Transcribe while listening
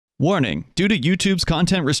Warning, due to YouTube's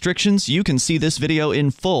content restrictions, you can see this video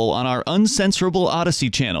in full on our uncensorable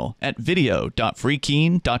Odysee channel at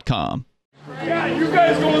video.freekeene.com. Yeah, you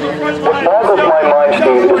guys go in the front line. What boggles my mind,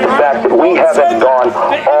 Steve, is the fact that we haven't gone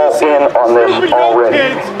all in on this already.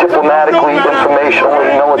 Diplomatically,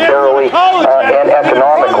 informationally, militarily, and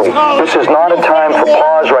economically. This is not a time for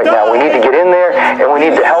pause right now. We need to get in there, and we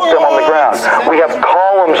need to help them on the ground. We have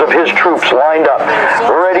columns of his troops lined up,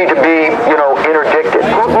 ready to be, interdicted.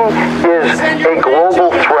 Putin is a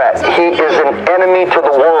global threat. He is an enemy to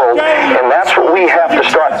the world, and that's what we have to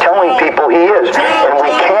start telling people he is. And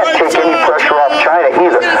we can't take any pressure off China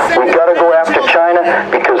either. We've got to go after China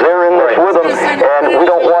because they're in this with them, and we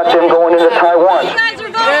don't want them going into Taiwan.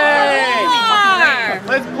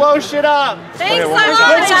 Let's blow shit up. Thanks,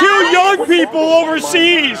 Let's kill young people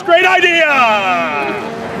overseas. Great idea.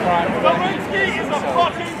 Zelensky is a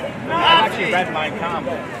fucking Nazi. I actually read my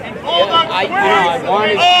comment.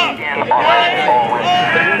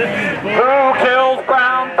 Who kills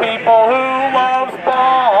brown people? Who loves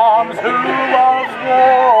bombs? Who loves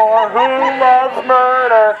war? Who loves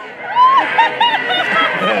murder?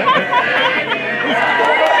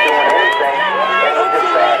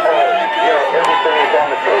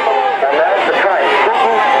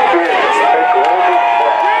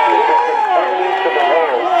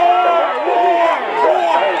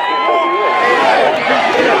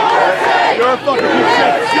 You're a fucking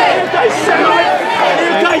anti-Semite!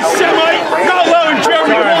 Anti-Semite! Not allowing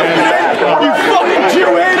Jeremy Kauffman in! You fucking Jew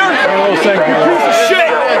hater! You piece of shit!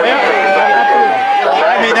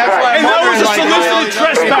 I mean, that's why. And that was a solicited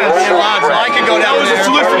trespass! So I can go down. That was a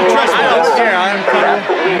solicited trespass! I don't care. I'm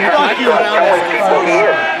Fuck you! And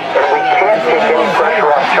we can't take any pressure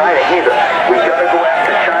off China either. We've got to go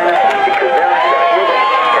after China because they're in that with them.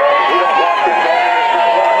 And we don't want them to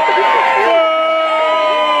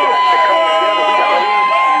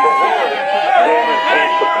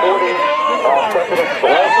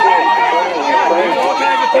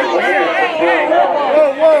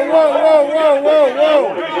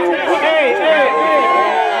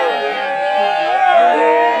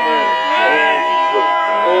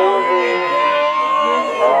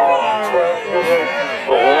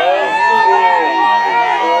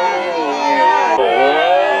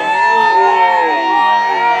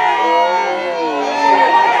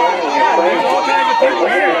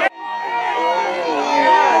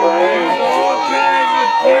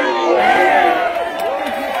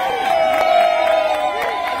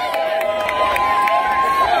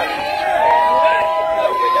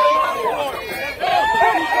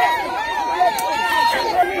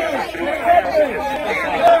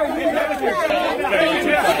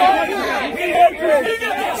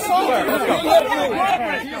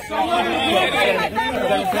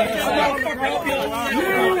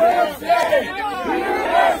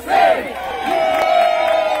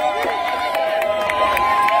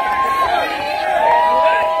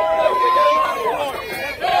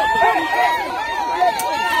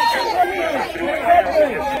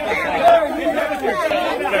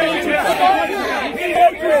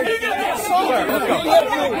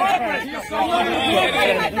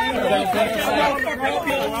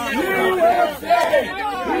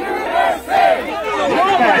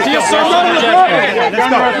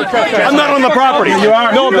I'm not on the property. You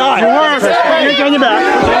are. No, I'm not. You are. You're on your back.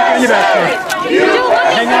 On your back.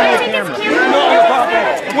 Hang on to the camera. You're not on the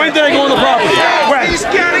property. When did I go on the property? When? He's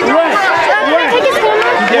getting when? When? You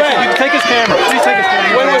can take his camera. Please take his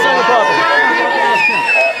camera. When was on the property?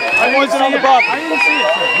 I wasn't on the property. I didn't see it.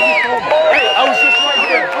 Hey, I was just right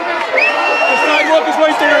here. The sidewalk is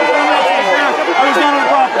right there. I was not on the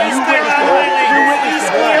property. You witnessed it. You witnessed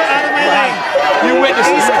it. Clear out of my lane. You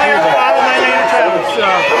witnessed it. Clear out of my lane of travel.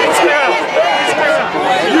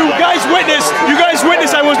 You guys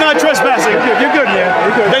witnessed I was not trespassing. You're good, man.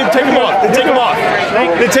 You're good. Then take them off. Then take them off.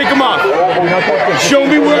 Then take them off. Show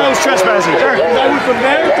me where I was trespassing. I went from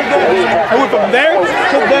there to there. I went from there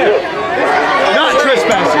to there. Not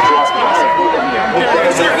trespassing.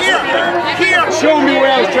 Here. Show me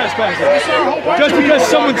where I was trespassing. Just because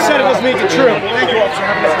someone said it doesn't make it true.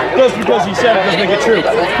 Just because he said it doesn't make it true.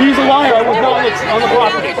 He's a liar. I was not on the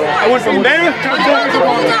property. I went from there to there.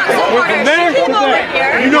 I went from there to there.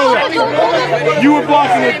 You know that. You were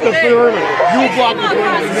blocking the perimeter. You were blocking the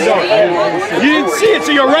perimeter. You know it. You didn't see it, so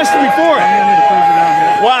you arrested me for it.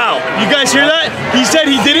 Wow. You guys hear that? He said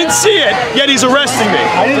he didn't see it, yet he's arresting me.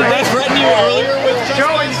 Did they threaten you earlier with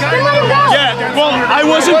Yeah, well, I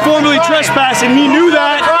wasn't formally trespassing. He knew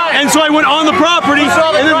that, and so I went on the property,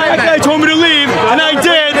 and then that guy told me to leave, and I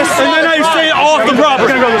did, and then I stayed off the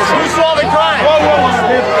property. Who saw the crime?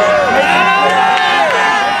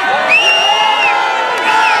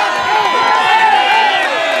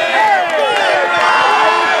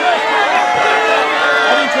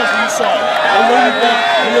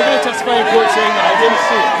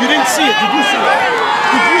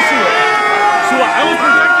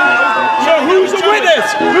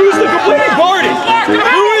 Who's the complaining party?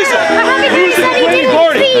 Who is it? Who's the complaining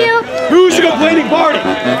party? Who's the complaining party?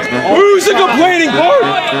 Who's the complaining party?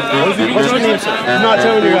 What's your name, sir? I'm not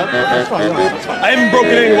telling you. That's fine. I haven't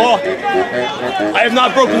broken any law. I have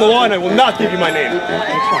not broken the law, and I will not give you my name.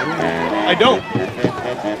 I don't.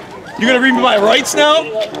 You're gonna read me my rights now?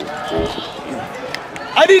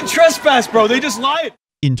 I didn't trespass, bro. They just lied.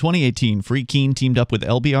 In 2018, Free Keene teamed up with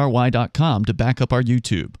LBRY.com to back up our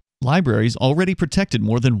YouTube. Libraries already protected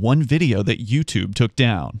more than one video that YouTube took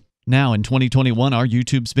down. Now in 2021, our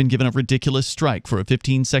YouTube's been given a ridiculous strike for a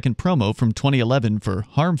 15-second promo from 2011 for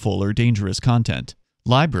harmful or dangerous content.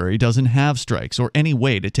 Library doesn't have strikes or any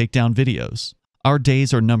way to take down videos. Our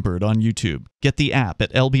days are numbered on YouTube. Get the app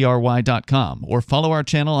at lbry.com or follow our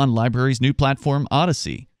channel on Library's new platform,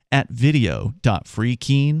 Odysee, at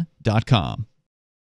video.freekeene.com.